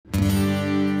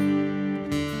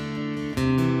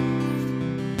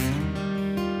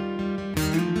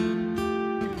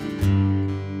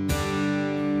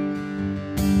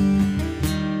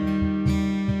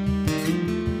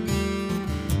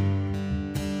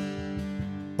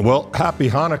Well, happy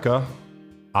Hanukkah,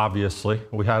 obviously.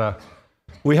 We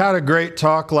had a great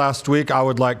talk last week, I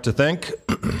would like to think,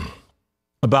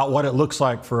 about what it looks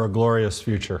like for a glorious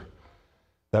future.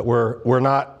 That we're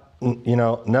not,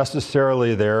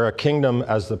 necessarily there, a kingdom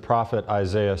as the prophet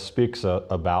Isaiah speaks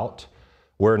about,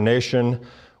 where nations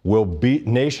will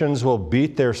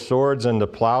beat their swords into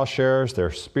plowshares, their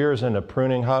spears into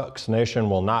pruning hooks. Nation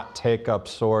will not take up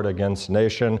sword against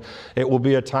nation. It will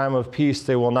be a time of peace.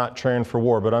 They will not train for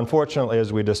war. But unfortunately,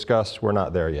 as we discussed, we're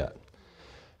not there yet.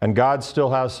 And God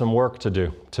still has some work to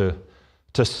do to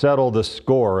settle the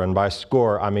score. And by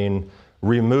score, I mean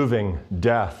removing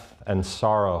death and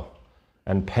sorrow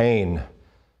and pain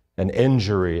and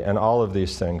injury and all of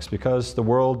these things, because the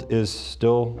world is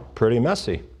still pretty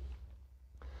messy.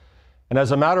 And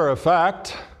as a matter of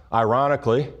fact,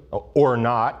 ironically, or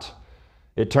not,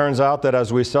 it turns out that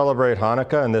as we celebrate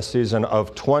Hanukkah in this season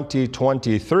of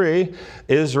 2023,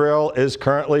 Israel is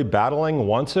currently battling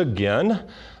once again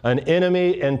an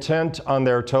enemy intent on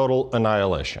their total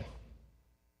annihilation.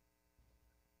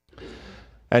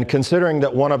 And considering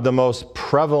that one of the most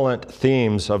prevalent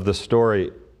themes of the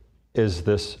story is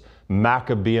this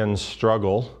Maccabean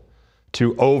struggle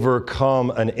to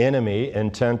overcome an enemy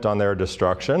intent on their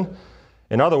destruction,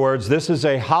 in other words, this is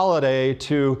a holiday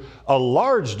to a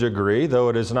large degree, though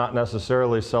it is not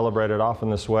necessarily celebrated often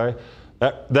this way,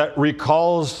 that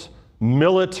recalls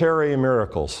military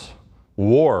miracles,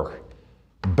 war,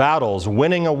 battles,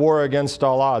 winning a war against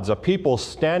all odds, a people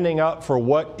standing up for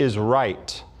what is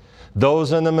right,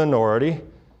 those in the minority,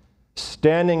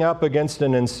 standing up against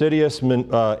an insidious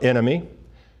enemy,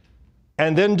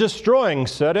 and then destroying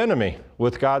said enemy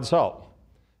with God's help.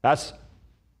 That's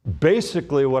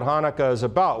basically what Hanukkah is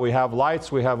about. We have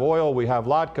lights, we have oil, we have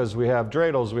latkes, we have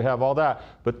dreidels, we have all that.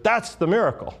 But that's the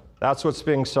miracle. That's what's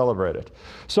being celebrated.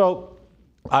 So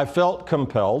I felt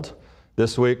compelled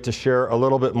this week to share a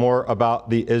little bit more about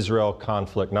the Israel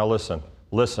conflict. Now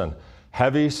listen.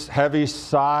 Heavy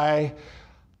sigh.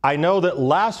 I know that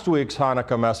last week's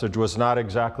Hanukkah message was not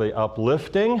exactly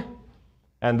uplifting.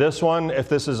 And this one, if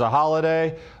this is a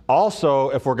holiday, also,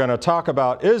 if we're going to talk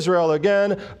about Israel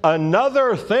again,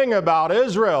 another thing about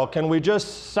Israel, can we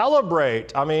just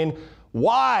celebrate? I mean,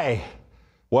 why?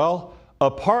 Well,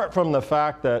 apart from the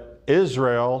fact that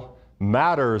Israel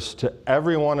matters to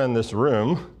everyone in this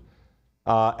room,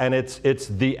 and it's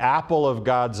the apple of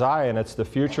God's eye, and it's the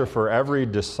future for every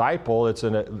disciple. It's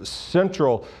a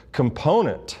central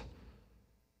component.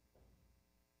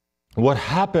 What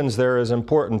happens there is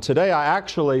important. Today, I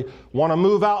actually want to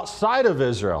move outside of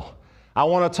Israel. I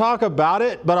want to talk about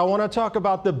it, but I want to talk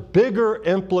about the bigger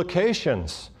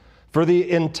implications for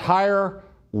the entire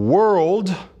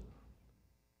world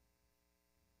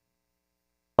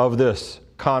of this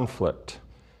conflict.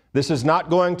 This is not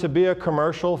going to be a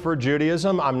commercial for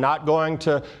Judaism. I'm not going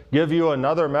to give you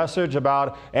another message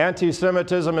about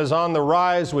anti-Semitism is on the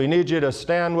rise. We need you to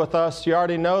stand with us. You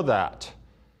already know that.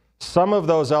 Some of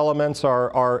those elements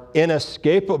are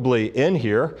inescapably in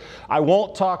here. I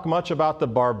won't talk much about the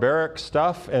barbaric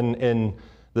stuff in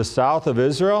the south of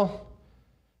Israel.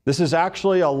 This is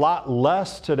actually a lot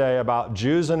less today about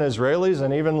Jews and Israelis,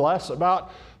 and even less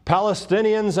about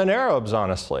Palestinians and Arabs,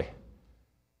 honestly.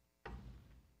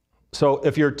 So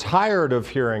if you're tired of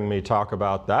hearing me talk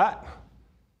about that,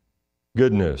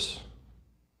 good news.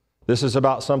 This is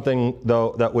about something,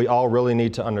 though, that we all really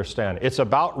need to understand. It's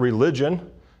about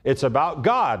religion. It's about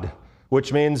God,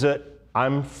 which means that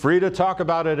I'm free to talk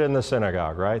about it in the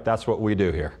synagogue, right? That's what we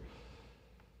do here.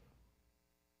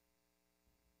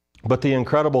 But the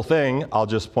incredible thing, I'll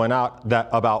just point out, that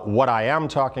about what I am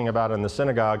talking about in the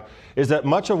synagogue is that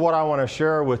much of what I want to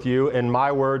share with you in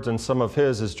my words and some of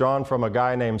his is drawn from a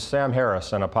guy named Sam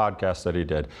Harris in a podcast that he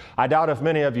did. I doubt if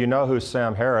many of you know who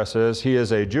Sam Harris is. He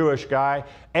is a Jewish guy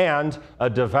and a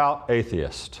devout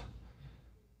atheist.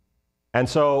 And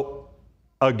so,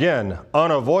 again,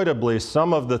 unavoidably,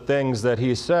 some of the things that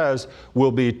he says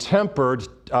will be tempered,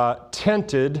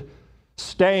 tinted,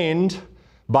 stained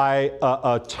by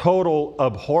a total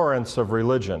abhorrence of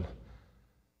religion.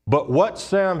 But what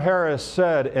Sam Harris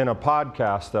said in a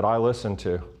podcast that I listened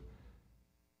to,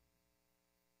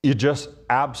 you just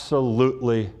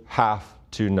absolutely have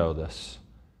to know this.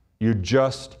 You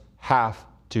just have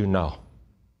to know.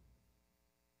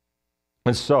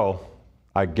 And so,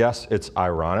 I guess it's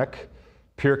ironic.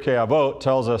 Pirkei Avot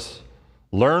tells us,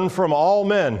 learn from all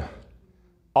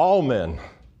men,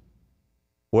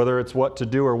 whether it's what to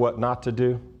do or what not to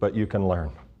do, but you can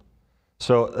learn.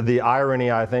 So the irony,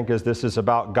 I think, is this is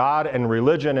about God and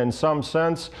religion in some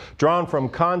sense, drawn from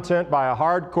content by a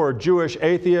hardcore Jewish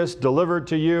atheist, delivered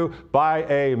to you by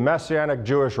a Messianic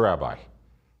Jewish rabbi.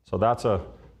 So that's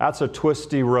That's a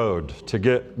twisty road to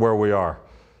get where we are.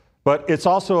 But it's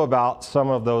also about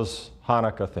some of those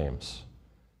Hanukkah themes.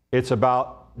 It's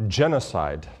about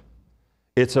genocide.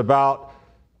 It's about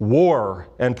war.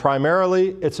 And primarily,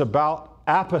 it's about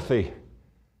apathy.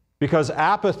 Because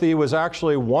apathy was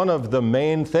actually one of the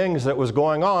main things that was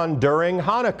going on during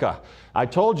Hanukkah. I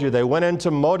told you they went into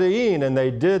Modi'in and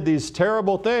they did these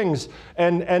terrible things.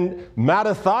 And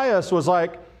Mattathias was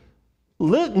like,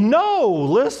 no,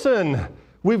 listen,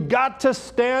 we've got to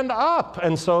stand up.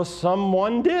 And so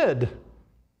someone did.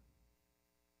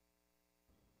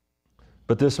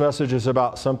 But this message is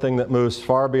about something that moves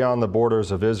far beyond the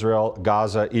borders of Israel,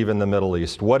 Gaza, even the Middle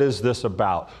East. What is this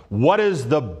about? What is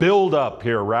the buildup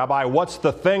here, Rabbi? What's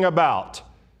the thing about?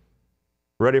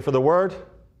 Ready for the word?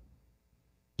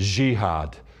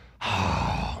 Jihad.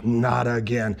 Oh, not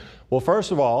again. Well,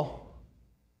 first of all,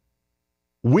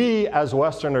 we as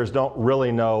Westerners don't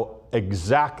really know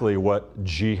exactly what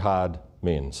jihad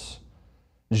means.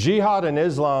 Jihad in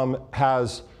Islam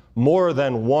has more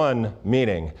than one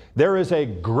meaning. There is a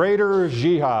greater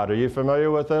jihad. Are you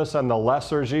familiar with this? And the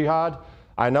lesser jihad?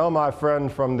 I know my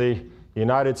friend from the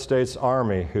United States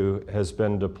Army who has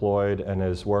been deployed and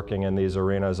is working in these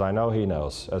arenas. I know he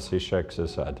knows as he shakes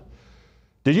his head.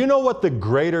 Did you know what the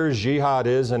greater jihad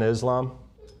is in Islam?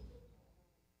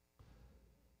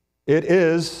 It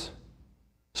is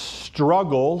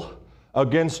struggle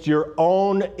against your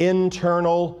own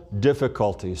internal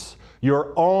difficulties,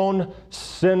 your own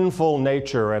sinful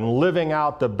nature, and living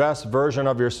out the best version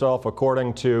of yourself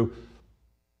according to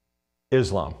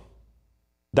Islam.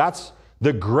 That's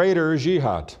the greater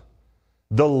jihad.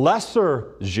 The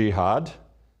lesser jihad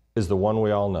is the one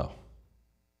we all know.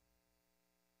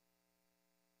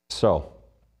 So,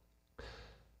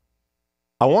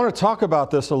 I want to talk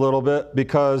about this a little bit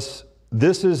because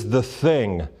this is the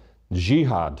thing,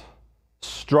 jihad,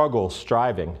 struggle,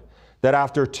 striving, that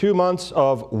after 2 months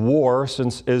of war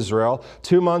since Israel,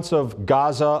 2 months of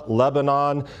Gaza,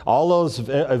 Lebanon, all those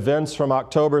events from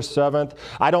October 7th,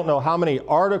 I don't know how many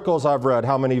articles I've read,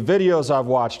 how many videos I've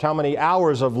watched, how many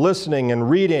hours of listening and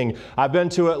reading. I've been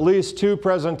to at least 2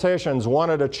 presentations,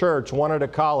 one at a church, one at a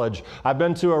college. I've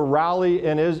been to a rally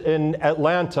in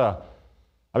Atlanta.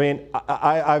 I mean,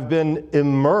 I've been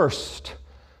immersed.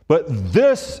 But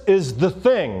this is the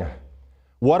thing.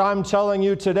 What I'm telling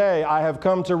you today, I have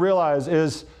come to realize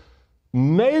is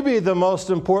maybe the most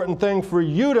important thing for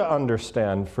you to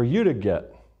understand, for you to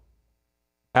get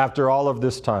after all of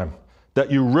this time, that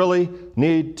you really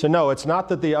need to know. It's not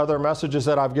that the other messages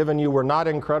that I've given you were not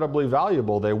incredibly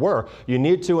valuable. They were. You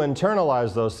need to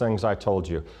internalize those things I told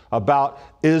you about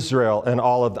Israel and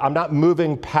all of. I'm not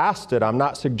moving past it. I'm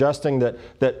not suggesting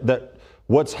that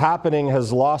what's happening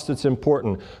has lost its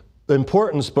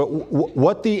importance, but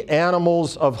what the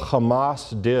animals of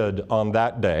Hamas did on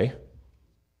that day,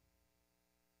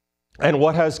 and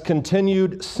what has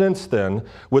continued since then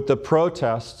with the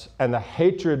protests and the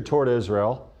hatred toward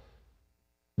Israel,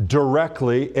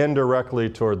 directly, indirectly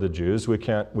toward the Jews, we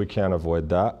can't avoid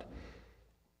that,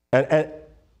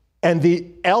 and the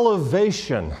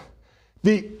elevation,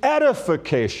 the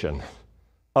edification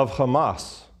of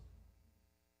Hamas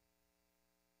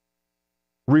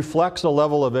reflects a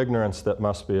level of ignorance that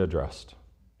must be addressed.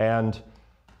 And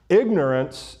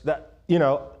ignorance,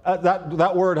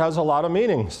 that word has a lot of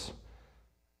meanings.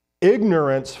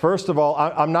 Ignorance, first of all,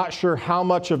 I'm not sure how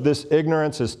much of this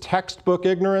ignorance is textbook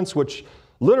ignorance, which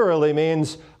literally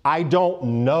means I don't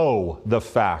know the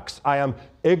facts. I am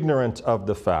ignorant of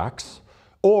the facts.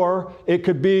 Or it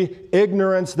could be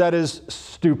ignorance that is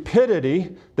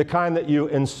stupidity, the kind that you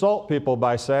insult people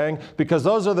by saying, because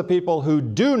those are the people who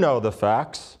do know the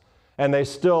facts and they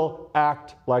still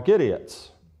act like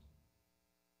idiots.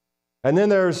 And then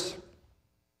there's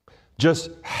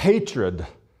just hatred,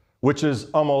 which is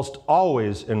almost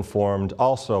always informed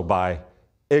also by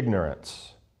ignorance.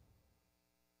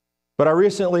 But I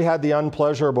recently had the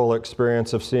unpleasurable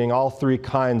experience of seeing all 3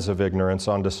 kinds of ignorance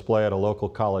on display at a local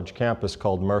college campus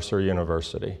called Mercer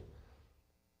University.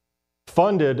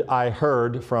 Funded, I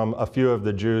heard from a few of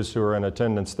the Jews who were in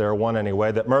attendance there, one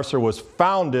anyway, that Mercer was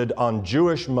founded on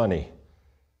Jewish money.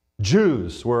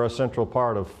 Jews were a central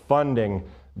part of funding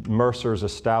Mercer's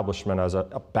establishment as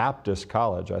a Baptist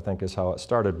college, I think is how it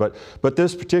started. But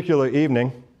this particular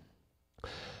evening,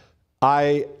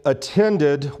 I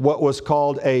attended what was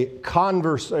called a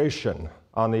conversation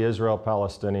on the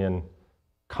Israel-Palestinian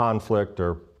conflict,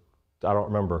 or I don't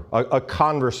remember, a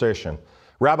conversation.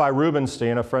 Rabbi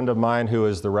Rubenstein, a friend of mine who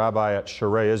is the rabbi at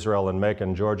Sharei Israel in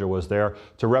Macon, Georgia, was there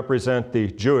to represent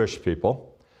the Jewish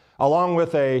people, along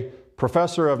with a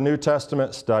professor of New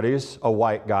Testament studies, a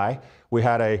white guy. We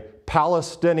had a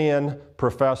Palestinian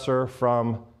professor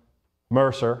from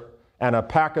Mercer and a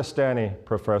Pakistani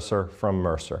professor from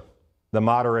Mercer. The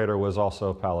moderator was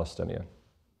also Palestinian.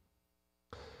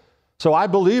 So I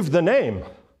believed the name,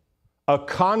 A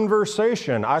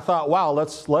Conversation. I thought, wow,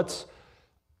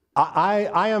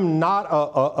 I am not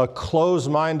a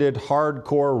close-minded,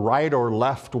 hardcore right or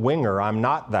left winger. I'm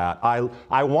not that.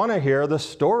 I want to hear the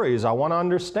stories. I want to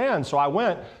understand. So I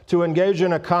went to engage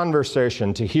in a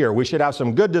conversation to hear. We should have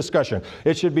some good discussion.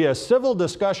 It should be a civil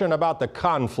discussion about the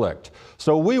conflict.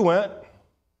 So we went.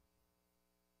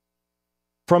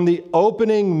 From the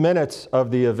opening minutes of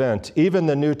the event, even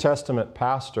the New Testament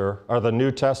pastor or the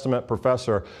New Testament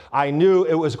professor, I knew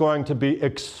it was going to be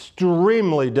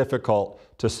extremely difficult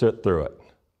to sit through it.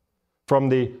 From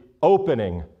the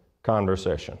opening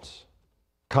conversations.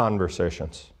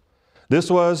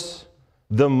 This was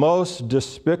the most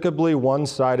despicably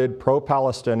one-sided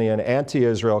pro-Palestinian,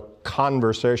 anti-Israel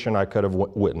conversation I could have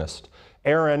witnessed.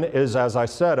 Aaron is, as I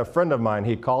said, a friend of mine.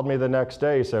 He called me the next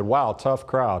day. He said, wow, tough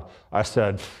crowd. I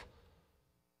said,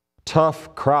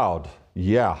 tough crowd.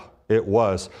 Yeah, it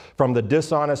was. From the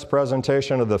dishonest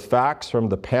presentation of the facts from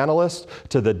the panelists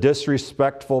to the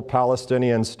disrespectful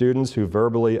Palestinian students who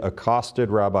verbally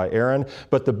accosted Rabbi Aaron.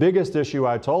 But the biggest issue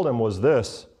I told him was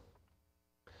this.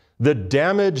 The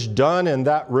damage done in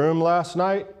that room last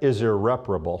night is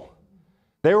irreparable.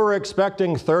 They were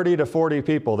expecting 30 to 40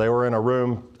 people. They were in a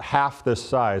room half this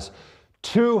size.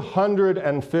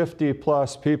 250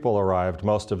 plus people arrived,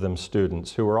 most of them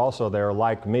students, who were also there,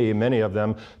 like me, many of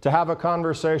them, to have a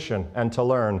conversation and to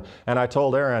learn. And I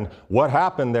told Aaron, what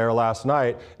happened there last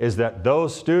night is that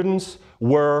those students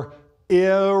were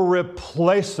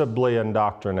irreplaceably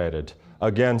indoctrinated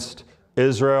against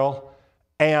Israel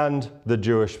and the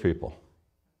Jewish people.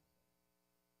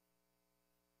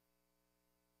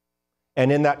 And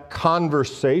in that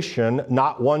conversation,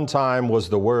 not one time was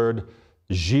the word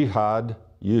jihad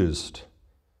used,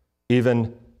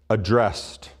 even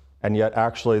addressed. And yet,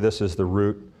 actually, this is the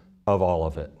root of all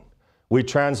of it. We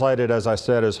translate it, as I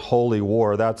said, as holy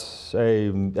war. That's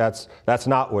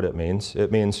not what it means.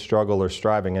 It means struggle or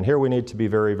striving. And here we need to be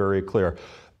very, very clear.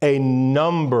 A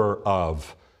number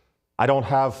of, I don't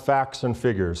have facts and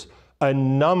figures, a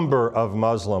number of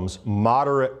Muslims,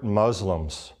 moderate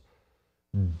Muslims,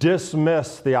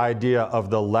 dismiss the idea of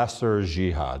the lesser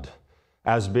jihad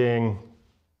as being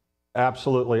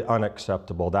absolutely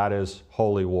unacceptable. That is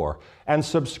holy war. And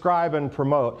subscribe and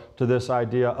promote to this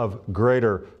idea of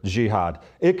greater jihad.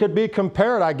 It could be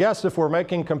compared, I guess, if we're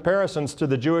making comparisons to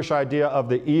the Jewish idea of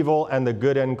the evil and the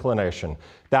good inclination.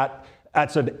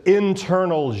 That's an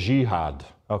internal jihad,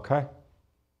 okay?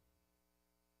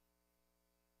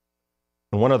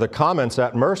 And one of the comments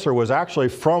at Mercer was actually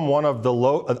from one of the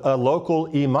a local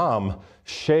imam,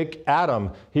 Sheikh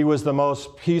Adam. He was the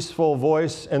most peaceful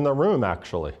voice in the room,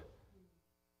 actually.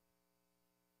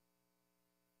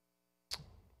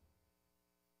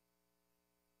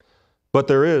 But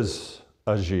there is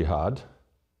a jihad,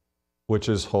 which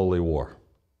is holy war.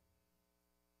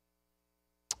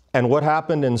 And what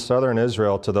happened in southern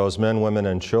Israel to those men, women,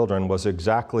 and children was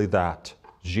exactly that.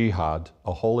 Jihad,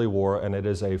 a holy war, and it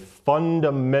is a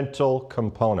fundamental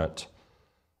component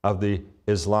of the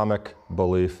Islamic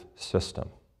belief system.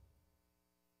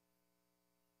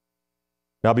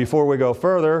 Now, before we go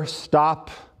further,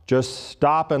 just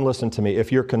stop and listen to me.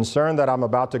 If you're concerned that I'm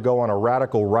about to go on a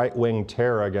radical right-wing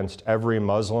tear against every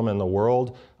Muslim in the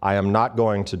world, I am not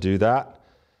going to do that.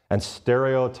 And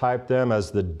stereotype them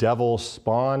as the devil's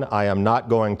spawn, I am not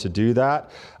going to do that.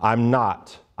 I'm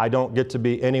not. I don't get to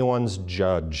be anyone's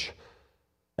judge.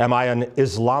 Am I an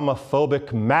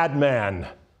Islamophobic madman?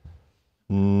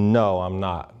 No, I'm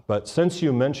not. But since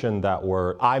you mentioned that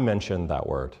word, I mentioned that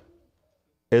word.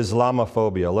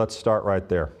 Islamophobia. Let's start right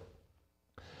there.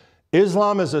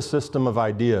 Islam is a system of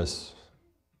ideas.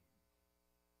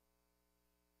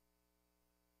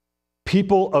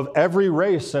 People of every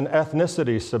race and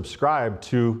ethnicity subscribe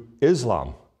to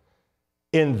Islam.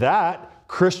 In that,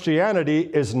 Christianity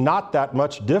is not that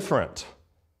much different.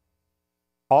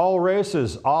 All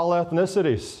races, all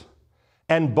ethnicities.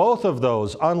 And both of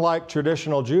those, unlike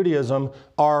traditional Judaism,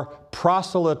 are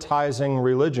proselytizing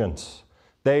religions.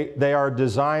 They are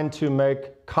designed to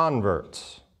make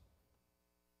converts.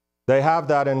 They have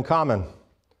that in common.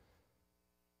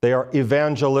 They are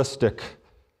evangelistic.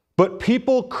 But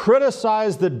people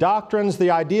criticize the doctrines, the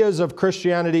ideas of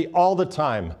Christianity all the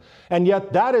time. And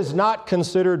yet that is not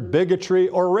considered bigotry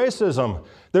or racism.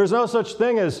 There's no such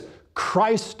thing as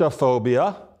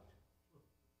Christophobia.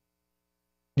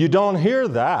 You don't hear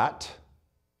that.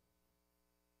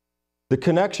 The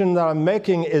connection that I'm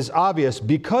making is obvious.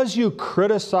 Because you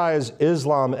criticize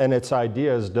Islam and its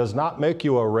ideas does not make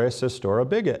you a racist or a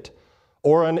bigot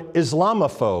or an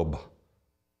Islamophobe.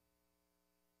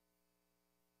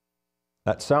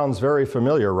 That sounds very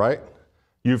familiar, right?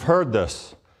 You've heard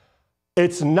this.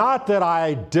 It's not that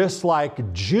I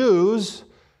dislike Jews,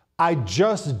 I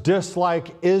just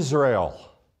dislike Israel.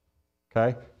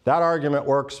 Okay? That argument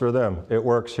works for them. It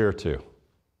works here too.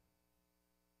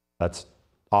 That's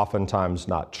oftentimes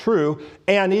not true.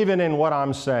 And even in what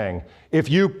I'm saying, if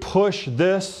you push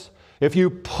this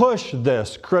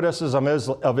criticism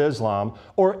of Islam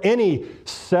or any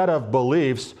set of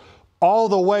beliefs all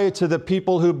the way to the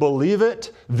people who believe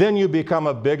it, then you become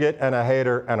a bigot and a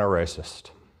hater and a racist.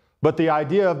 But the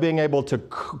idea of being able to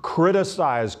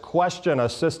criticize, question a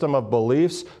system of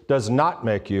beliefs does not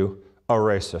make you a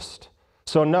racist.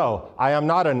 So no, I am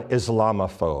not an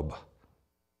Islamophobe.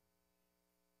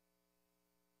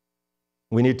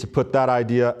 We need to put that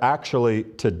idea actually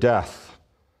to death.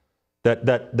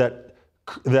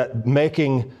 That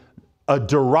making a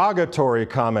derogatory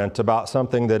comment about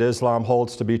something that Islam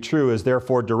holds to be true is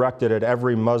therefore directed at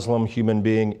every Muslim human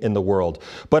being in the world.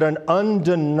 But an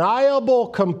undeniable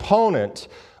component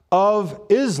of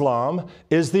Islam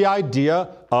is the idea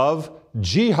of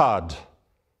jihad,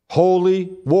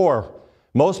 holy war.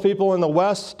 Most people in the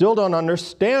West still don't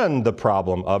understand the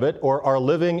problem of it or are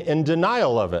living in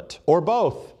denial of it, or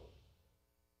both.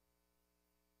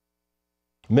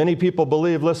 Many people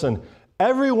believe, listen,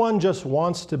 everyone just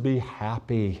wants to be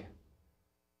happy.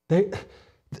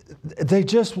 They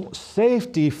just,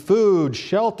 safety, food,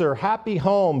 shelter, happy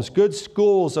homes, good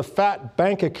schools, a fat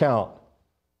bank account.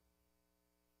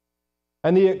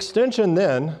 And the extension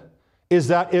then is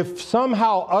that if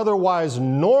somehow otherwise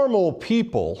normal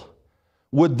people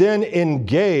would then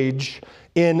engage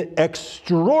in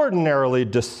extraordinarily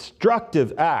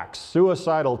destructive acts,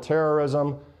 suicidal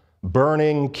terrorism,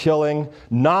 burning, killing,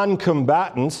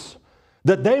 non-combatants,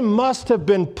 that they must have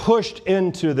been pushed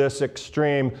into this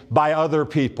extreme by other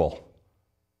people.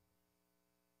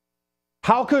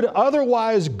 How could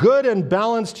otherwise good and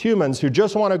balanced humans who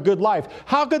just want a good life,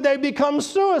 how could they become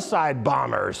suicide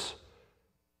bombers?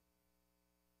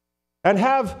 And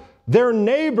have their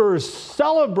neighbors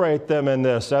celebrate them in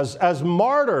this as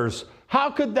martyrs? How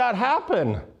could that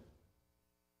happen?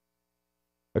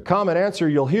 The common answer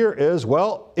you'll hear is,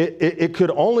 well, it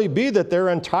could only be that their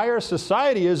entire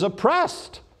society is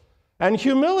oppressed and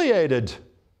humiliated.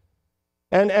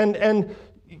 And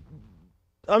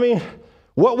I mean,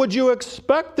 what would you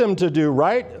expect them to do,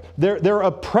 right? They're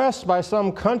oppressed by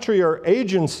some country or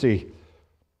agency.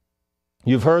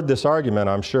 You've heard this argument,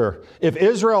 I'm sure. If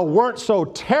Israel weren't so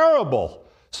terrible,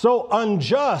 so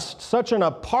unjust, such an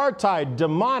apartheid,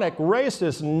 demonic,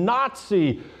 racist,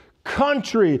 Nazi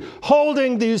country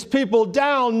holding these people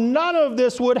down, none of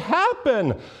this would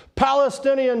happen.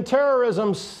 Palestinian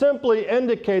terrorism simply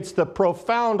indicates the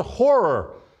profound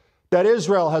horror that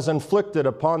Israel has inflicted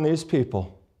upon these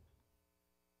people.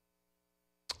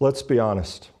 Let's be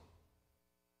honest.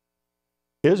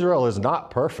 Israel is not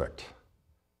perfect.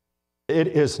 It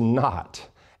is not.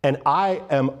 And I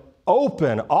am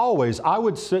open always. I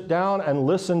would sit down and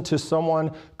listen to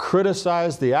someone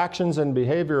criticize the actions and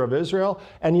behavior of Israel.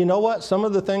 And you know what? Some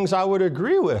of the things I would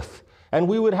agree with. And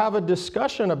we would have a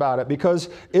discussion about it, because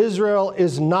Israel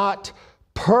is not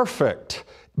perfect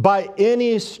by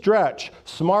any stretch.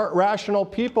 Smart, rational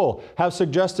people have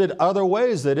suggested other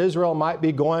ways that Israel might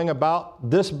be going about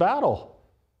this battle.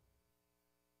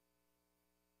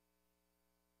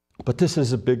 But this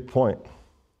is a big point.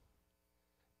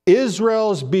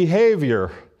 Israel's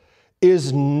behavior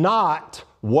is not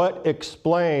what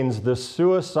explains the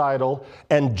suicidal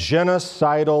and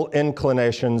genocidal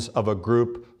inclinations of a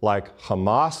group like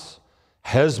Hamas,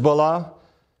 Hezbollah,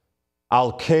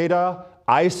 Al-Qaeda,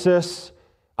 ISIS,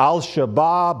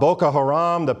 Al-Shabaab, Boko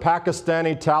Haram, the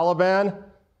Pakistani Taliban.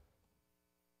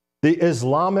 The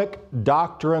Islamic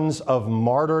doctrines of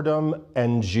martyrdom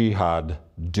and jihad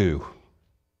do.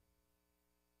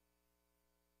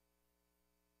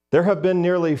 There have been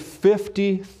nearly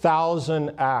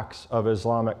 50,000 acts of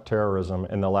Islamic terrorism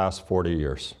in the last 40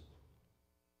 years.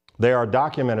 They are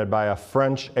documented by a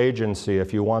French agency.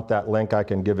 If you want that link, I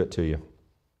can give it to you.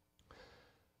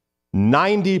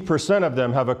 90% of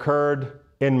them have occurred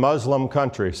in Muslim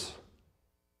countries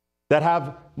that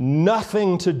have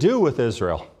nothing to do with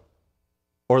Israel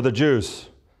or the Jews.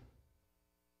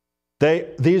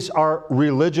 These are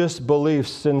religious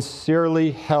beliefs sincerely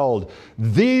held.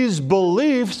 These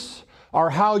beliefs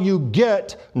are how you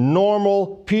get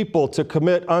normal people to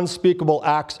commit unspeakable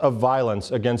acts of violence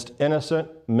against innocent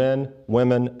men,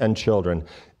 women, and children.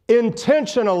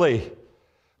 Intentionally,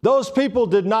 Those people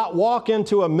did not walk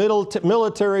into a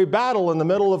military battle in the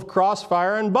middle of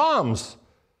crossfire and bombs.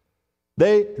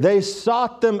 They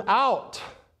sought them out.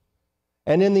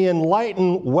 And in the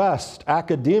enlightened West,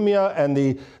 academia and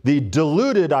the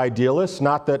deluded idealists,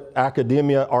 not that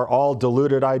academia are all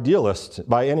deluded idealists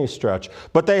by any stretch,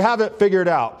 but they have it figured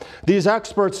out. These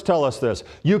experts tell us this.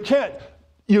 You can't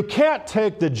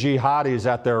take the jihadis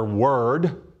at their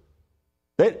word.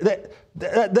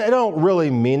 They don't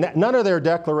really mean that. None of their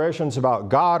declarations about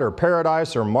God or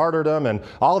paradise or martyrdom and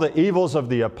all the evils of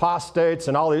the apostates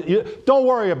and all don't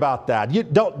worry about that.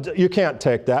 You can't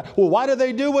take that. Well, why do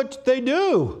they do what they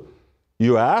do,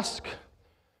 you ask?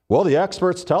 Well, the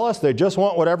experts tell us they just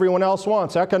want what everyone else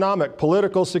wants: economic,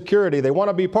 political security. They want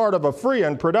to be part of a free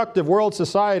and productive world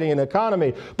society and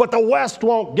economy. But the West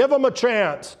won't give them a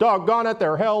chance. Doggone it,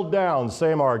 they're held down.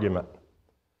 Same argument.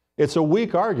 It's a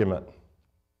weak argument.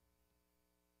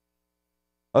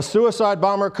 A suicide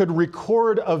bomber could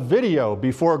record a video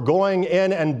before going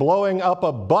in and blowing up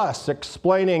a bus,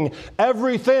 explaining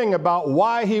everything about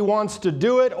why he wants to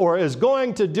do it or is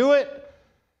going to do it,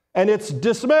 and it's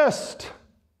dismissed.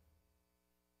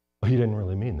 He didn't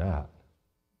really mean that.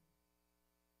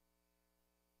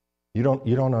 You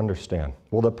don't understand.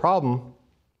 Well, the problem,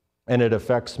 and it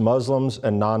affects Muslims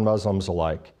and non-Muslims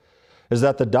alike, is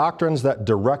that the doctrines that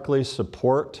directly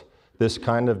support this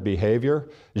kind of behavior,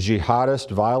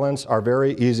 jihadist violence, are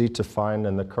very easy to find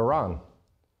in the Quran.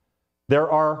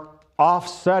 There are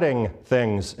offsetting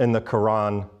things in the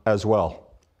Quran as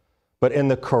well. But in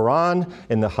the Quran,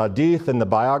 in the Hadith, in the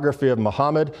biography of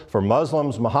Muhammad, for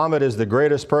Muslims, Muhammad is the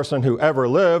greatest person who ever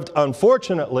lived.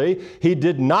 Unfortunately, he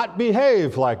did not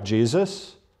behave like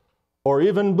Jesus or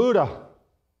even Buddha.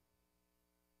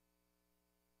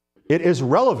 It is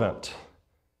relevant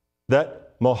that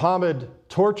Muhammad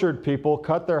tortured people,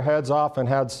 cut their heads off, and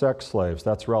had sex slaves.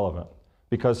 That's relevant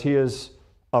because he is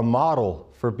a model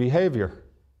for behavior.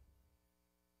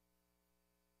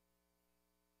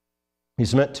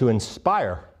 He's meant to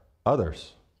inspire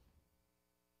others.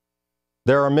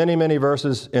 There are many, many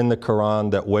verses in the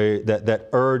Quran that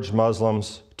urge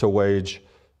Muslims to wage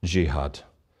jihad.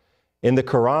 In the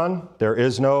Quran, there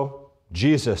is no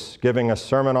Jesus giving a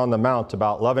Sermon on the Mount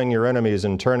about loving your enemies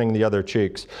and turning the other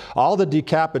cheeks. All the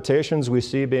decapitations we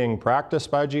see being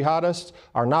practiced by jihadists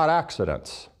are not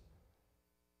accidents.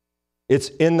 It's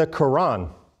in the Quran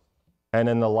and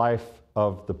in the life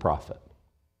of the prophet.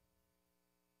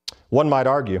 One might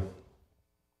argue,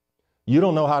 you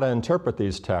don't know how to interpret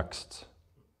these texts.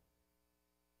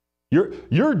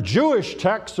 Your Jewish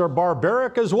texts are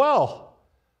barbaric as well.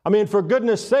 I mean, for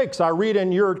goodness sakes, I read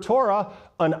in your Torah,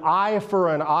 an eye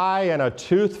for an eye and a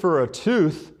tooth for a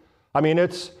tooth. I mean,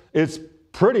 it's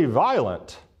pretty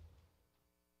violent.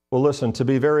 Well, listen, to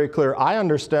be very clear, I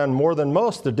understand more than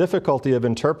most the difficulty of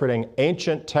interpreting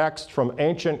ancient texts from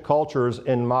ancient cultures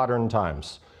in modern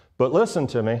times. But listen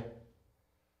to me.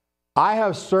 I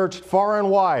have searched far and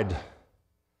wide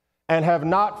and have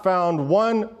not found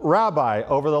one rabbi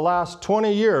over the last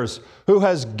 20 years who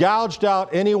has gouged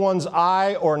out anyone's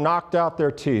eye or knocked out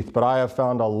their teeth. But I have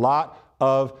found a lot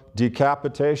of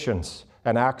decapitations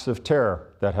and acts of terror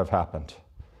that have happened.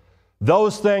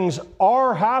 Those things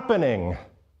are happening.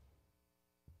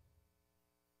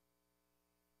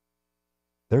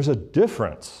 There's a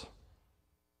difference.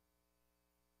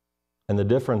 And the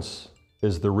difference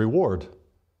is the reward.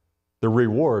 The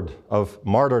reward of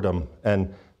martyrdom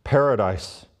and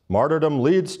paradise. Martyrdom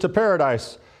leads to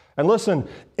paradise. And listen,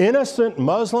 innocent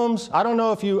Muslims, I don't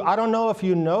know if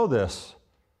you know this.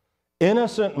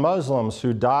 Innocent Muslims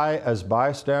who die as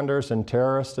bystanders in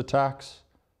terrorist attacks,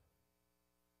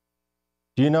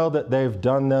 do you know that they've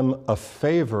done them a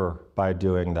favor by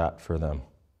doing that for them?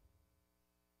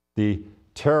 The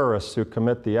terrorists who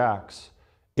commit the acts,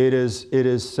 it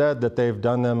is said that they've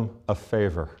done them a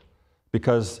favor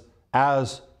because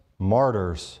as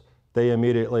martyrs, they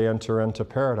immediately enter into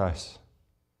paradise.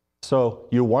 So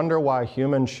you wonder why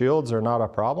human shields are not a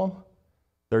problem?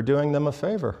 They're doing them a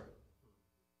favor.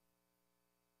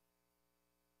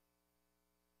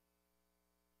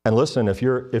 And listen, if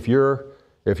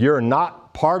you're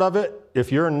not part of it,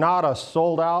 if you're not a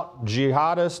sold-out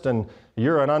jihadist and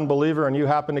you're an unbeliever and you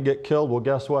happen to get killed, well,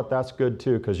 guess what? That's good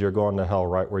too, because you're going to hell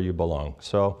right where you belong.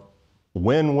 So,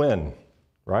 win-win,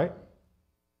 right?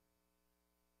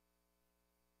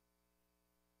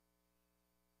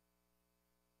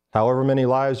 However many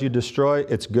lives you destroy,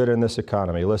 it's good in this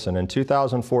economy. Listen, in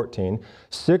 2014,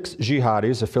 6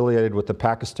 jihadis affiliated with the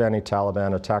Pakistani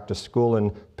Taliban attacked a school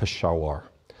in Peshawar.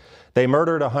 They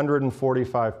murdered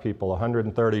 145 people.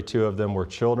 132 of them were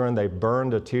children. They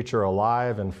burned a teacher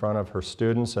alive in front of her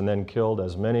students and then killed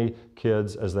as many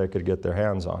kids as they could get their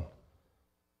hands on.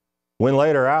 When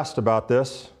later asked about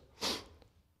this,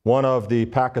 one of the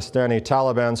Pakistani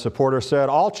Taliban supporters said,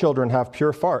 all children have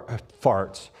pure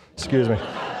farts. Excuse me.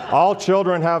 All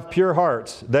children have pure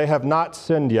hearts. They have not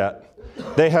sinned yet.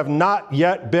 They have not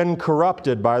yet been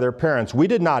corrupted by their parents. We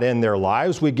did not end their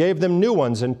lives. We gave them new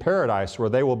ones in paradise where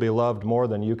they will be loved more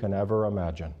than you can ever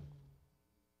imagine.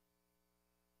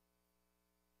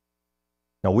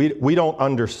 Now, we don't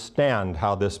understand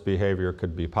how this behavior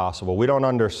could be possible. We don't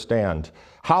understand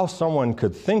how someone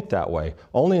could think that way.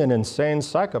 Only an insane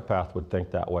psychopath would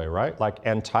think that way, right? Like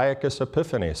Antiochus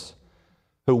Epiphanes,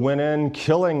 who went in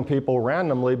killing people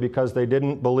randomly because they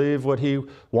didn't believe what he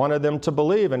wanted them to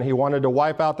believe, and he wanted to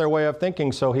wipe out their way of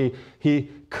thinking. So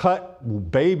he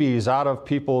cut babies out of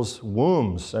people's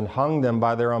wombs and hung them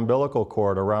by their umbilical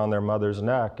cord around their mother's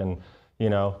neck, and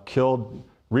killed.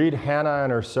 Read Hannah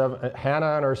and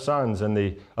her sons in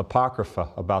the Apocrypha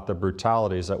about the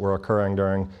brutalities that were occurring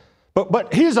during.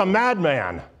 But he's a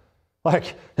madman.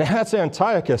 Like, that's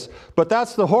Antiochus. But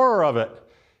that's the horror of it.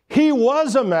 He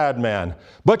was a madman.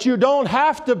 But you don't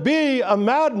have to be a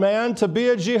madman to be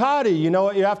a jihadi. You know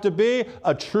what you have to be?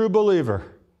 A true believer.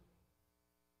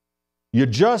 You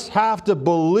just have to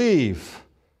believe.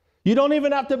 You don't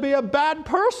even have to be a bad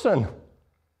person.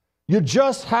 You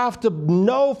just have to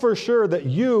know for sure that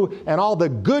you and all the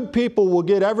good people will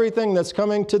get everything that's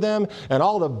coming to them, and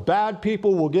all the bad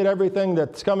people will get everything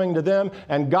that's coming to them,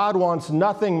 and God wants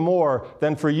nothing more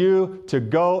than for you to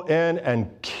go in and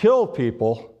kill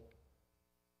people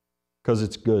because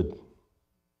it's good.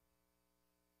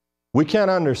 We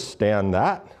can't understand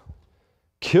that.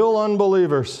 Kill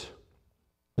unbelievers.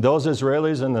 Those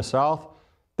Israelis in the south,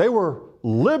 they were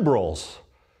liberals.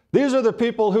 These are the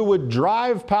people who would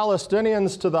drive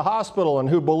Palestinians to the hospital and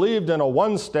who believed in a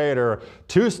one-state or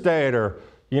two-state or,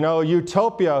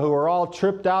 utopia, who are all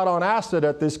tripped out on acid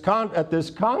at this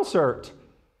concert.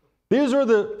 These are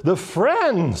the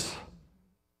friends,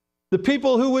 the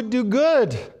people who would do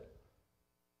good.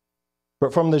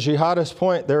 But from the jihadist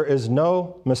point, there is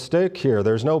no mistake here.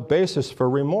 There's no basis for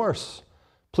remorse.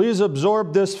 Please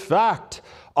absorb this fact.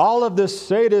 All of this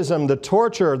sadism, the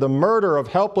torture, the murder of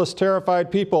helpless, terrified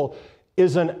people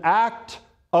is an act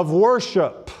of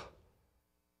worship.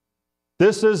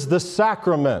 This is the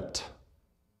sacrament.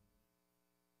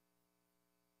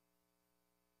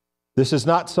 This is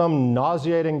not some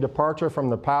nauseating departure from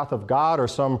the path of God or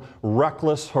some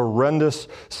reckless, horrendous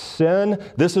sin.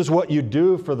 This is what you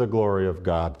do for the glory of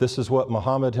God. This is what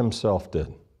Muhammad himself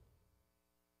did.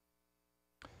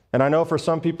 And I know for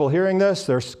some people hearing this,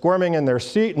 they're squirming in their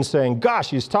seat and saying, gosh,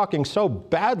 he's talking so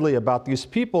badly about these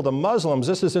people, the Muslims.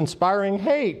 This is inspiring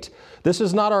hate. This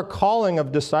is not our calling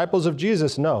of disciples of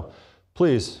Jesus. No,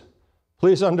 please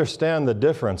understand the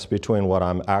difference between what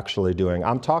I'm actually doing.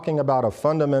 I'm talking about a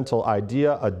fundamental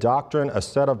idea, a doctrine, a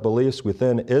set of beliefs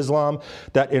within Islam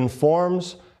that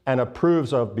informs and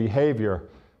approves of behavior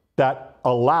that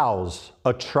allows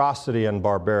atrocity and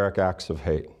barbaric acts of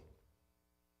hate.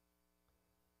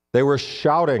 They were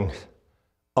shouting,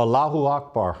 Allahu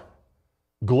Akbar,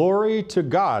 glory to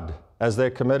God, as they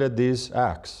committed these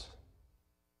acts.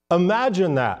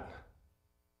 Imagine that.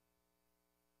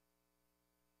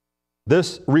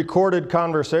 This recorded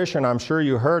conversation, I'm sure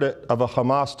you heard it, of a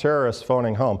Hamas terrorist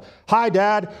phoning home. Hi,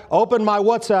 Dad, open my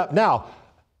WhatsApp now.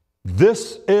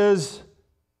 This is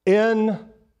in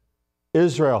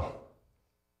Israel.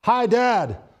 Hi,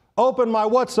 Dad, open my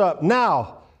WhatsApp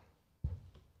now.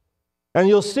 And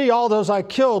you'll see all those I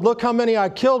killed. Look how many I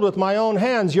killed with my own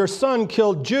hands. Your son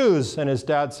killed Jews. And his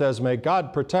dad says, may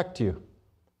God protect you.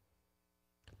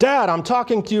 Dad, I'm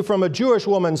talking to you from a Jewish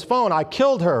woman's phone. I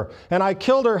killed her, and I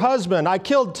killed her husband. I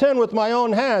killed 10 with my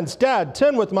own hands. Dad,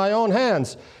 10 with my own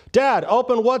hands. Dad,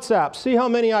 open WhatsApp. See how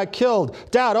many I killed.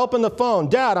 Dad, open the phone.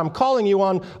 Dad, I'm calling you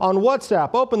on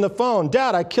WhatsApp. Open the phone.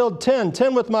 Dad, I killed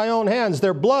 10 with my own hands.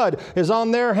 Their blood is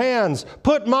on their hands.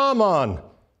 Put Mom on.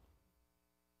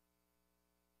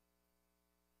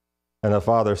 And the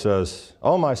father says,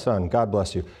 oh, my son, God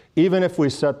bless you. Even if we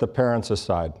set the parents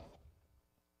aside,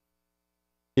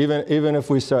 even if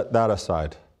we set that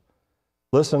aside,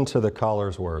 listen to the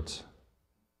caller's words.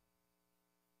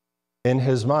 In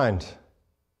his mind,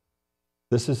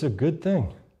 this is a good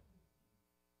thing.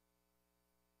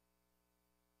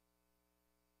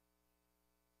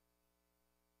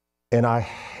 And I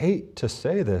hate to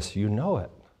say this, you know it.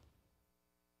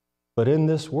 But in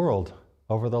this world,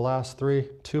 over the last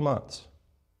 2 months,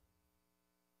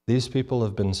 these people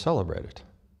have been celebrated.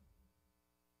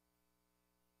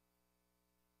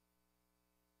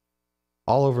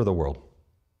 all over the world.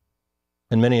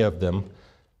 And many of them,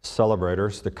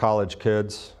 celebrators, the college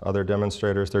kids, other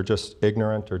demonstrators, they're just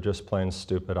ignorant or just plain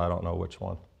stupid. I don't know which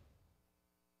one.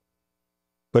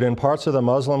 But in parts of the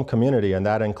Muslim community, and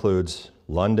that includes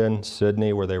London,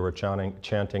 Sydney, where they were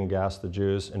chanting "Gas the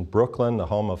Jews," in Brooklyn, the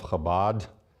home of Chabad,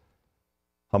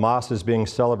 Hamas is being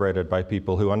celebrated by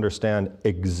people who understand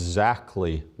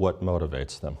exactly what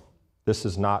motivates them. This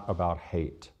is not about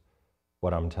hate,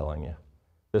 what I'm telling you.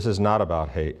 This is not about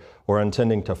hate or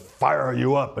intending to fire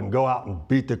you up and go out and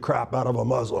beat the crap out of a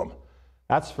Muslim.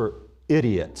 That's for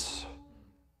idiots,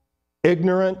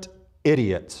 ignorant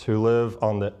idiots who live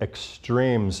on the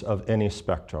extremes of any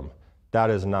spectrum. That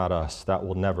is not us. That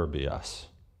will never be us.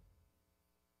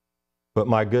 But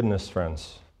my goodness,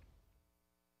 friends,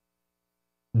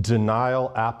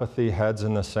 denial, apathy, heads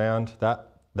in the sand,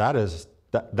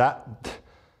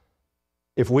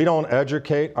 if we don't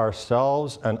educate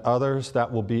ourselves and others,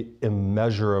 that will be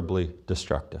immeasurably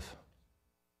destructive.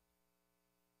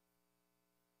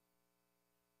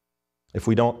 If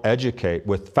we don't educate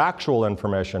with factual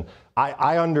information,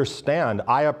 I understand.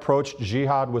 I approached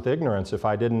jihad with ignorance. If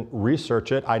I didn't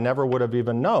research it, I never would have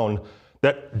even known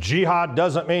that jihad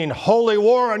doesn't mean holy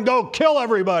war and go kill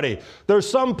everybody. There's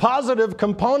some positive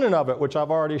component of it, which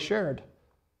I've already shared.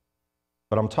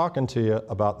 But I'm talking to you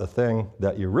about the thing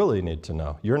that you really need to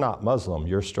know. You're not Muslim.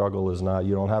 Your struggle is not,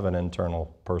 you don't have an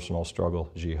internal personal struggle,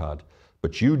 jihad.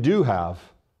 But you do have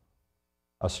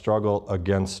a struggle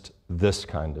against this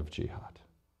kind of jihad.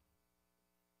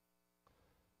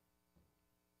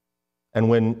 And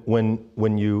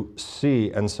when you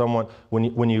see and someone,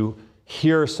 when you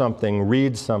hear something,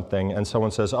 read something, and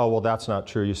someone says, oh, well, that's not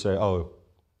true, you say, oh,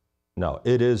 no,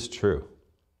 it is true.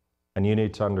 And you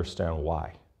need to understand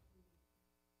why.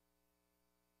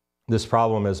 This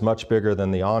problem is much bigger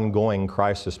than the ongoing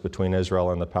crisis between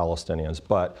Israel and the Palestinians.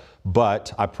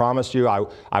 But I promise you,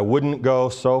 I wouldn't go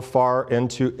so far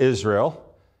into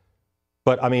Israel.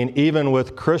 But I mean, even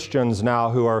with Christians now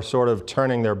who are sort of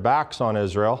turning their backs on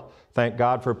Israel, thank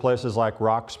God for places like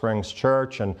Rock Springs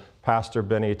Church and Pastor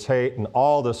Benny Tate and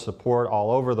all the support all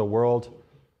over the world.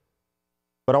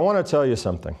 But I want to tell you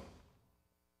something.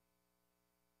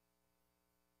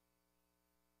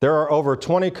 There are over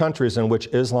 20 countries in which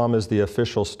Islam is the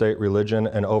official state religion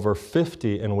and over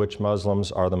 50 in which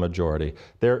Muslims are the majority.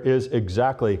 There is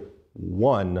exactly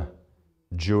one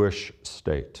Jewish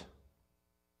state.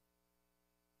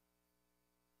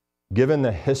 Given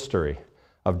the history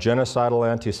of genocidal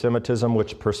anti-Semitism,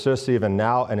 which persists even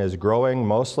now and is growing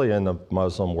mostly in the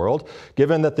Muslim world,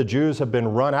 given that the Jews have been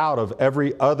run out of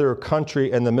every other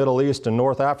country in the Middle East and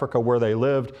North Africa where they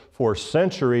lived for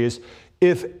centuries,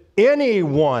 if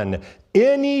anyone,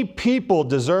 any people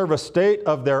deserve a state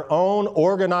of their own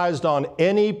organized on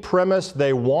any premise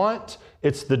they want,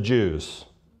 it's the Jews.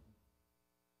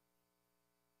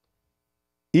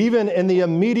 Even in the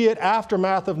immediate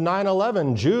aftermath of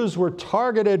 9/11, Jews were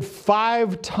targeted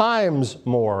 5 times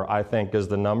more, I think is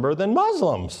the number, than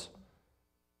Muslims.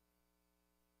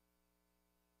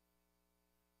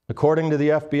 According to the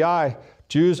FBI,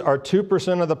 Jews are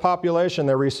 2% of the population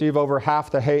that receive over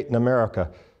half the hate in America.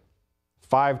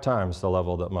 5 times the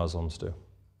level that Muslims do.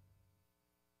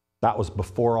 That was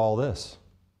before all this.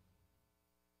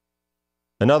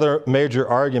 Another major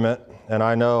argument, and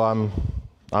I know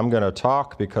I'm going to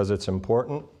talk because it's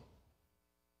important.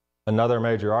 Another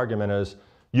major argument is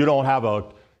you don't have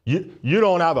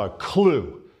a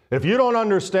clue. If you don't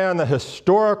understand the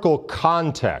historical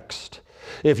context,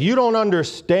 if you don't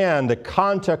understand the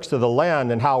context of the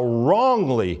land and how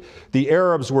wrongly the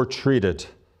Arabs were treated.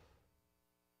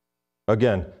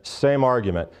 Again, same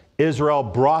argument. Israel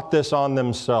brought this on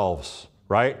themselves,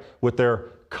 right? With their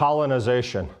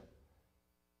colonization.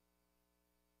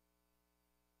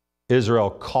 Israel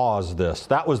caused this.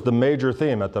 That was the major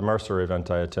theme at the Mercer event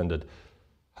I attended.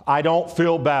 I don't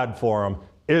feel bad for them.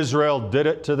 Israel did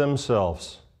it to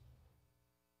themselves.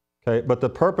 Okay, but the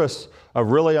purpose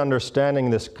of really understanding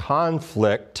this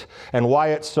conflict and why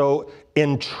it's so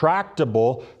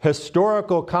intractable,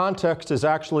 historical context is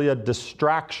actually a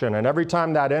distraction. And every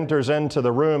time that enters into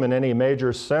the room in any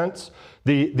major sense,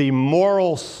 the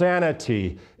moral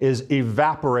sanity is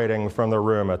evaporating from the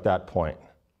room at that point.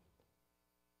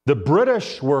 The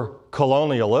British were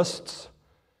colonialists.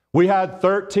 We had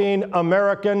 13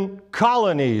 American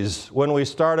colonies when we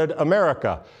started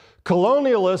America.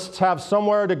 Colonialists have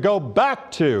somewhere to go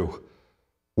back to.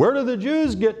 Where do the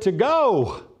Jews get to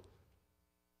go?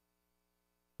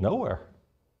 Nowhere.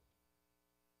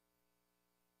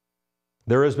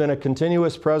 There has been a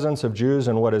continuous presence of Jews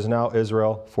in what is now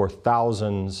Israel for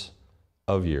thousands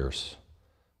of years.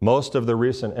 Most of the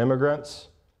recent immigrants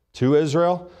to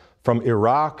Israel from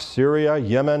Iraq, Syria,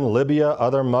 Yemen, Libya,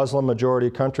 other Muslim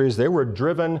majority countries. They were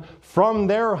driven from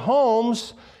their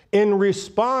homes in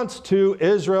response to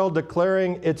Israel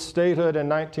declaring its statehood in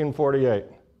 1948.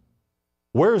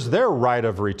 Where's their right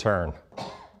of return?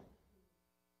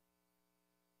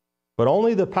 But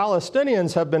only the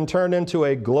Palestinians have been turned into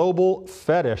a global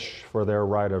fetish for their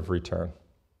right of return.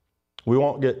 We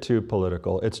won't get too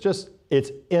political. It's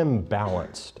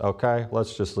imbalanced, okay?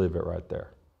 Let's just leave it right there.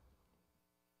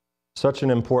 Such an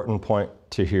important point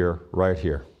to hear right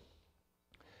here.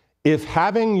 If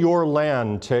having your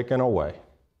land taken away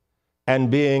and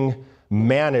being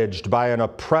managed by an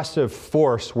oppressive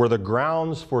force were the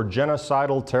grounds for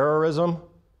genocidal terrorism,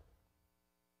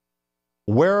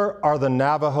 where are the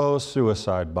Navajo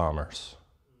suicide bombers?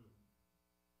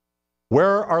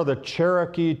 Where are the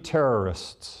Cherokee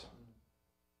terrorists?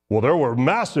 Well, there were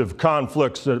massive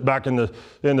conflicts back in the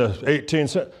 18th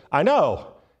century. I know.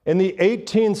 In the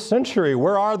 18th century,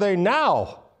 where are they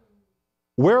now?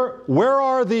 Where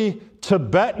are the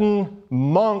Tibetan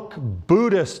monk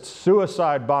Buddhist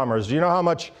suicide bombers? Do you know how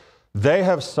much they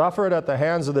have suffered at the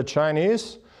hands of the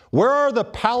Chinese? Where are the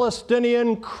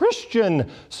Palestinian Christian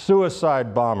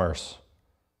suicide bombers?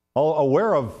 All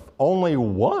aware of only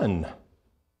one.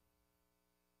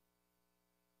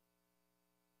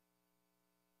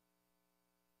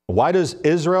 Why does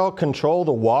Israel control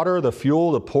the water, the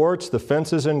fuel, the ports, the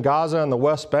fences in Gaza and the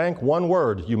West Bank? One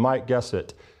word, you might guess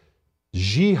it.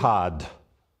 Jihad.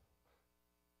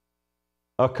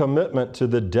 A commitment to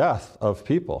the death of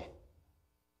people.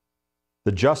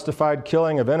 The justified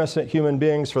killing of innocent human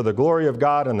beings for the glory of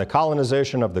God and the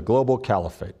colonization of the global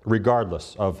caliphate,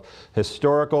 regardless of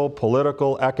historical,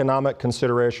 political, economic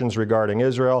considerations regarding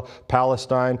Israel,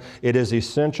 Palestine. It is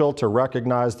essential to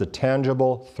recognize the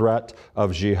tangible threat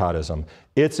of jihadism.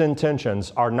 Its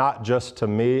intentions are not just to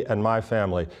me and my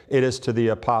family. It is to the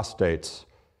apostates.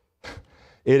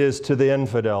 It is to the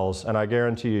infidels, and I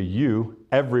guarantee you,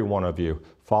 every one of you,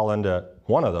 fall into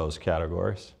one of those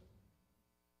categories.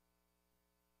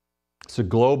 It's a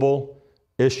global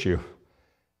issue.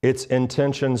 Its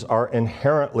intentions are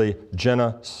inherently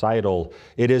genocidal.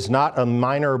 It is not a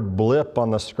minor blip on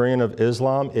the screen of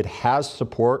Islam. It has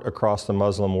support across the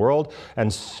Muslim world,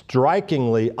 and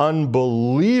strikingly,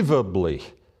 unbelievably,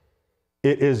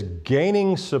 it is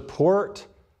gaining support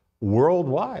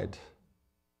worldwide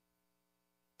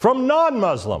from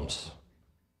non-Muslims.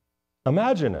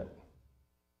 Imagine it.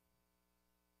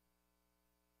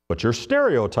 But you're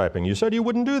stereotyping. You said you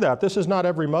wouldn't do that. This is not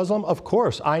every Muslim. Of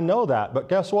course, I know that. But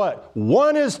guess what?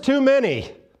 One is too many.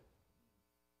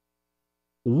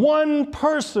 One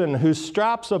person who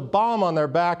straps a bomb on their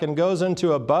back and goes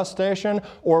into a bus station,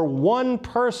 or one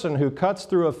person who cuts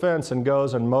through a fence and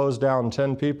goes and mows down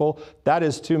 10 people, that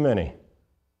is too many.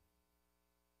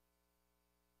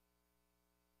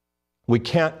 We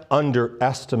can't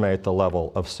underestimate the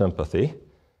level of sympathy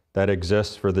that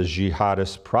exists for the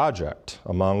jihadist project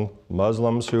among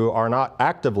Muslims who are not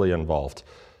actively involved.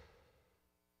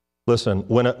 Listen,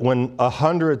 when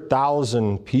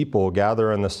 100,000 people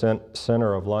gather in the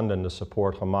center of London to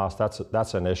support Hamas,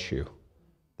 that's an issue.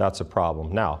 That's a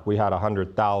problem. Now, we had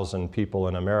 100,000 people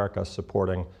in America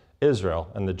supporting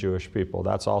Israel and the Jewish people.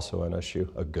 That's also an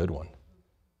issue, a good one.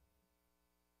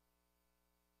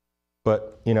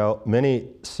 But, you know, many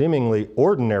seemingly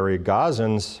ordinary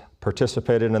Gazans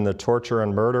participated in the torture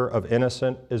and murder of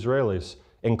innocent Israelis,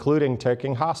 including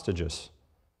taking hostages.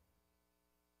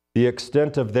 The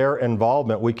extent of their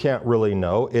involvement, we can't really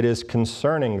know. It is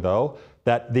concerning, though,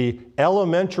 that the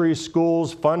elementary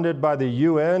schools funded by the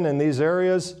UN in these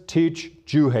areas teach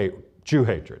Jew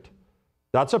hatred.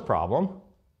 That's a problem.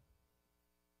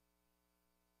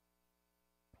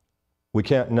 We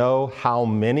can't know how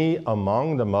many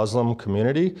among the Muslim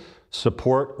community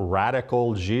support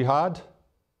radical jihad,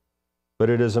 but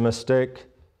it is a mistake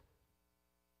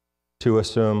to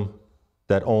assume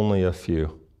that only a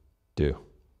few do.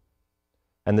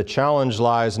 And the challenge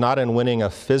lies not in winning a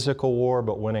physical war,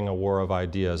 but winning a war of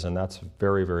ideas, and that's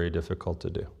very, very difficult to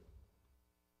do.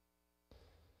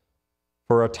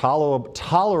 For a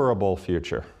tolerable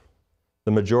future,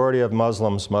 the majority of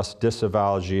Muslims must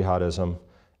disavow jihadism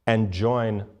and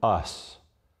join us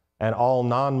and all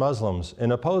non-Muslims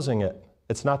in opposing it.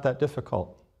 It's not that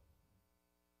difficult.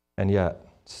 And yet,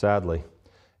 sadly,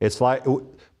 it's like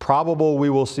probable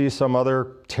we will see some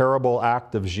other terrible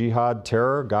act of jihad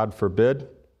terror, God forbid.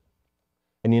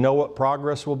 And you know what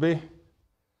progress will be?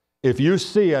 If you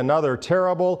see another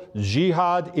terrible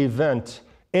jihad event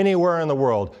anywhere in the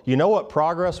world, you know what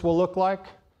progress will look like?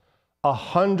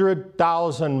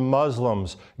 100,000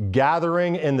 Muslims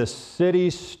gathering in the city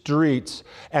streets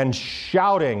and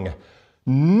shouting,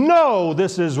 "No,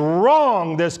 this is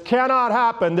wrong. This cannot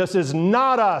happen. This is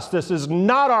not us. This is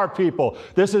not our people.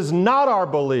 This is not our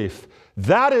belief."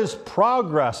 That is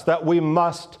progress that we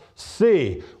must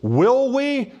see. Will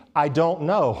we? I don't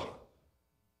know.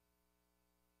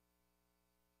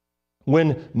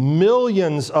 When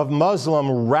millions of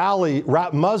Muslims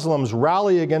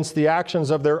rally against the actions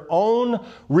of their own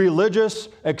religious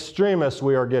extremists,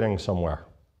 we are getting somewhere.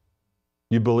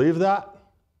 You believe that?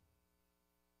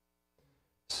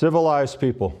 Civilized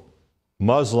people,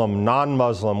 Muslim,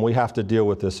 non-Muslim, we have to deal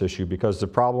with this issue because the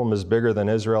problem is bigger than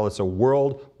Israel. It's a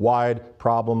worldwide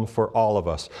problem for all of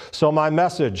us. So my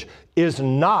message is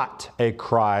not a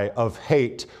cry of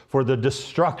hate for the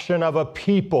destruction of a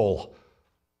people,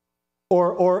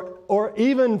 or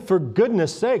even, for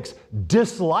goodness sakes,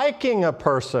 disliking a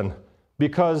person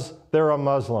because they're a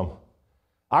Muslim.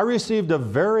 I received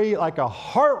a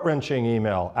heart-wrenching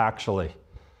email, actually,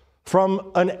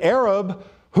 from an Arab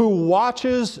who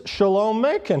watches Shalom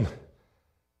Macon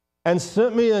and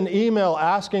sent me an email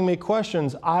asking me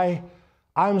questions.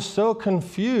 I'm so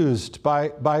confused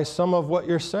by some of what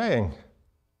you're saying.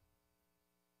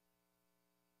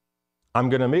 I'm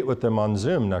going to meet with them on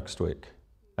Zoom next week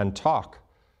and talk,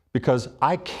 because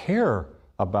I care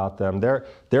about them.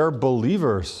 They're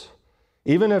believers.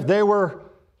 Even if they were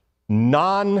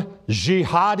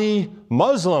non-jihadi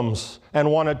Muslims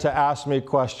and wanted to ask me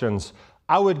questions,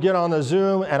 I would get on the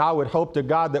Zoom and I would hope to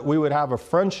God that we would have a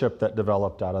friendship that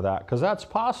developed out of that, because that's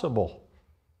possible.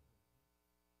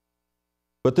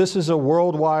 But this is a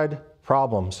worldwide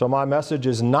problem. So my message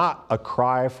is not a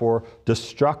cry for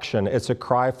destruction. It's a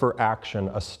cry for action,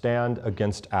 a stand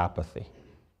against apathy.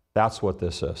 That's what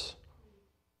this is.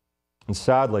 And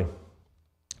sadly,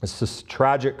 it's this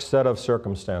tragic set of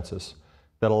circumstances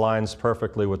that aligns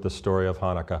perfectly with the story of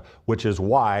Hanukkah, which is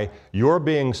why you're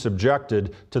being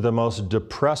subjected to the most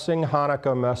depressing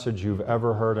Hanukkah message you've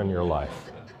ever heard in your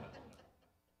life.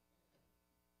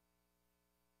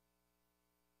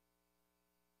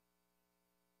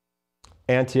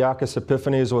 Antiochus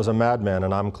Epiphanes was a madman,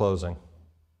 and I'm closing.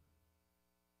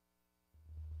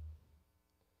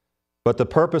 But the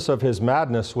purpose of his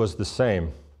madness was the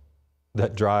same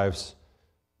that drives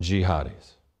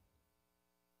jihadis.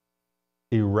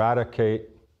 Eradicate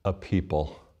a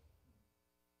people.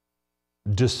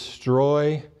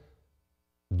 Destroy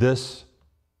this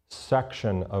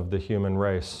section of the human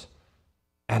race,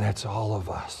 and it's all of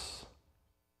us.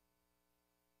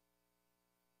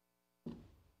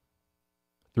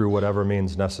 Through whatever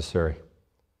means necessary.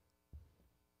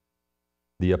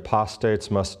 The apostates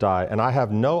must die. And I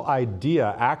have no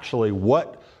idea actually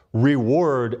what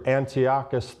reward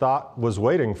Antiochus thought was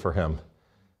waiting for him.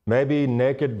 Maybe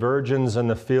naked virgins in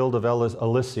the field of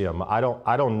Elysium. I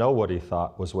don't know what he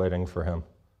thought was waiting for him.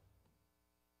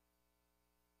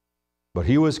 But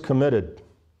he was committed.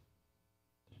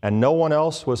 And no one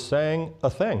else was saying a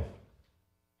thing.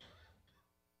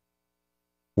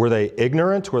 Were they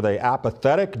ignorant? Were they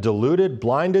apathetic, deluded,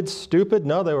 blinded, stupid?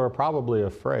 No, they were probably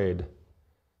afraid.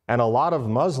 And a lot of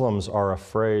Muslims are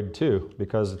afraid too,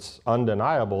 because it's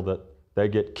undeniable that they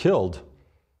get killed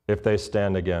if they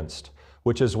stand against,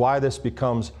 which is why this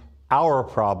becomes our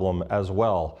problem as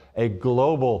well, a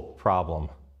global problem,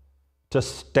 to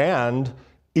stand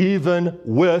even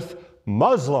with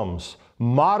Muslims,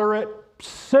 moderate,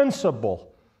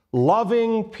 sensible,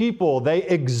 loving people. They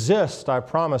exist, I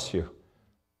promise you.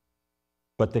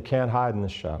 But they can't hide in the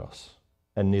shadows,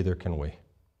 and neither can we.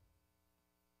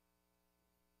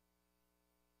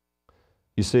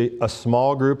 You see, a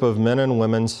small group of men and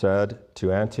women said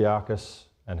to Antiochus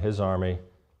and his army,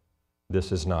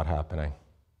 "This is not happening.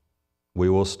 We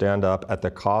will stand up at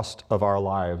the cost of our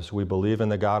lives. We believe in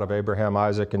the God of Abraham,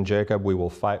 Isaac, and Jacob. We will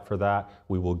fight for that.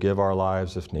 We will give our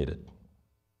lives if needed."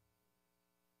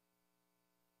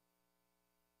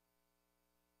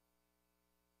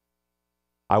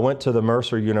 I went to the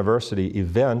Mercer University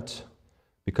event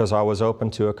because I was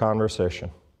open to a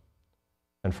conversation.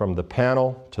 And from the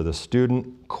panel to the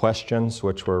student questions,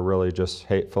 which were really just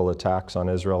hateful attacks on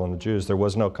Israel and the Jews, there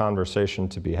was no conversation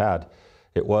to be had.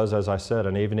 It was, as I said,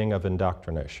 an evening of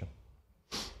indoctrination.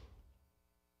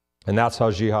 And that's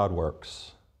how jihad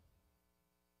works.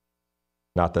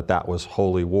 Not that that was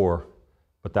holy war,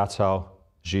 but that's how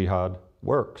jihad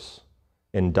works.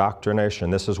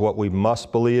 Indoctrination. This is what we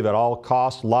must believe at all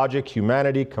costs. Logic,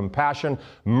 humanity, compassion,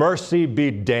 mercy be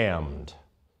damned.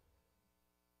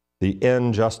 The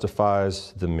end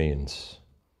justifies the means.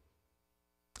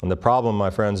 And the problem, my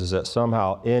friends, is that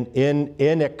somehow,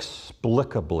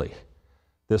 inexplicably,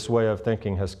 This way of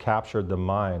thinking has captured the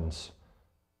minds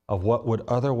of what would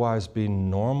otherwise be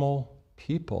normal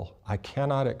people. I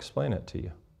cannot explain it to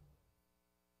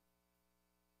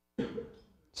you.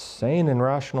 Sane and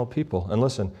rational people. And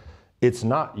listen, it's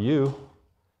not you.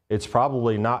 It's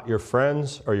probably not your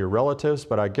friends or your relatives,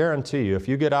 but I guarantee you, if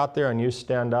you get out there and you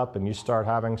stand up and you start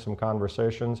having some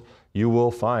conversations, you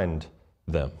will find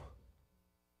them.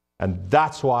 And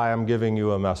that's why I'm giving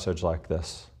you a message like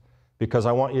this, because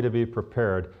I want you to be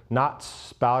prepared, not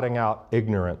spouting out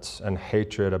ignorance and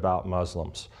hatred about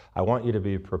Muslims. I want you to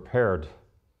be prepared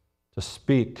to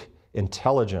speak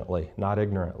intelligently, not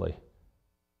ignorantly,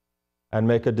 and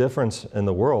make a difference in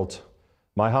the world.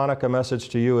 My Hanukkah message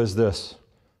to you is this: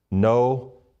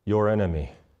 know your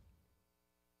enemy.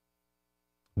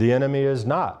 The enemy is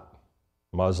not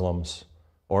Muslims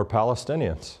or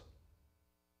Palestinians.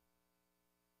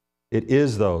 It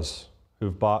is those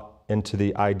who've bought into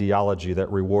the ideology that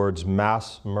rewards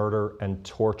mass murder and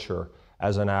torture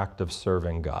as an act of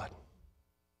serving God.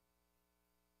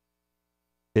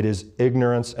 It is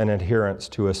ignorance and adherence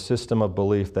to a system of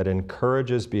belief that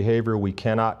encourages behavior we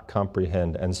cannot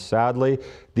comprehend. And sadly,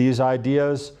 these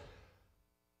ideas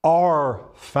are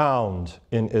found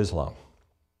in Islam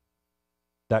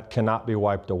that cannot be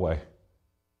wiped away.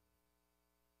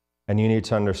 And you need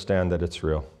to understand that it's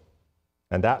real.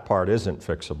 And that part isn't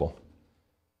fixable.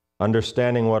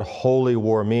 Understanding what holy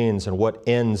war means and what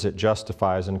ends it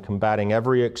justifies, and combating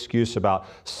every excuse about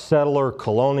settler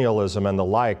colonialism and the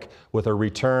like with a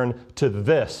return to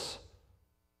this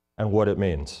and what it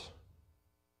means.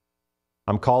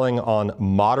 I'm calling on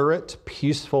moderate,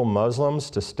 peaceful Muslims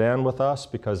to stand with us,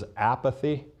 because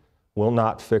apathy will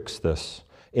not fix this.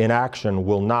 Inaction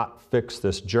will not fix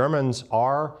this. Germans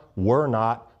were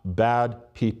not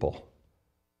bad people.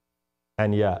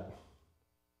 And yet,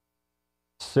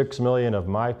 6 million of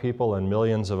my people and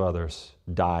millions of others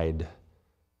died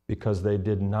because they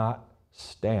did not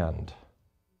stand.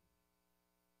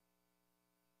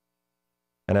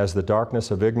 And as the darkness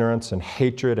of ignorance and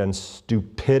hatred and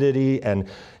stupidity, and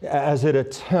as it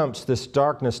attempts, this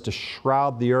darkness, to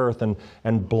shroud the earth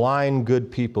and blind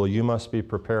good people, you must be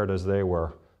prepared as they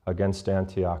were against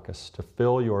Antiochus, to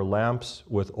fill your lamps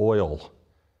with oil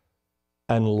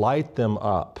and light them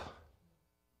up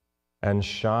and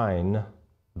shine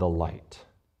the light.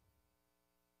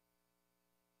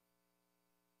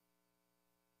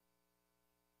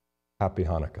 Happy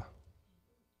Hanukkah.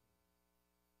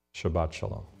 Shabbat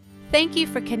Shalom. Thank you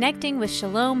for connecting with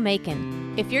Shalom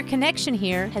Macon. If your connection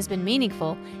here has been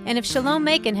meaningful, and if Shalom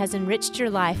Macon has enriched your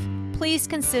life, please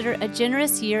consider a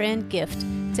generous year-end gift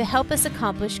to help us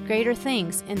accomplish greater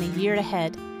things in the year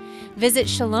ahead. Visit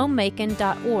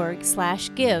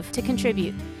shalommacon.org/give to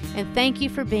contribute. And thank you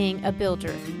for being a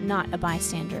builder, not a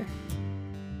bystander.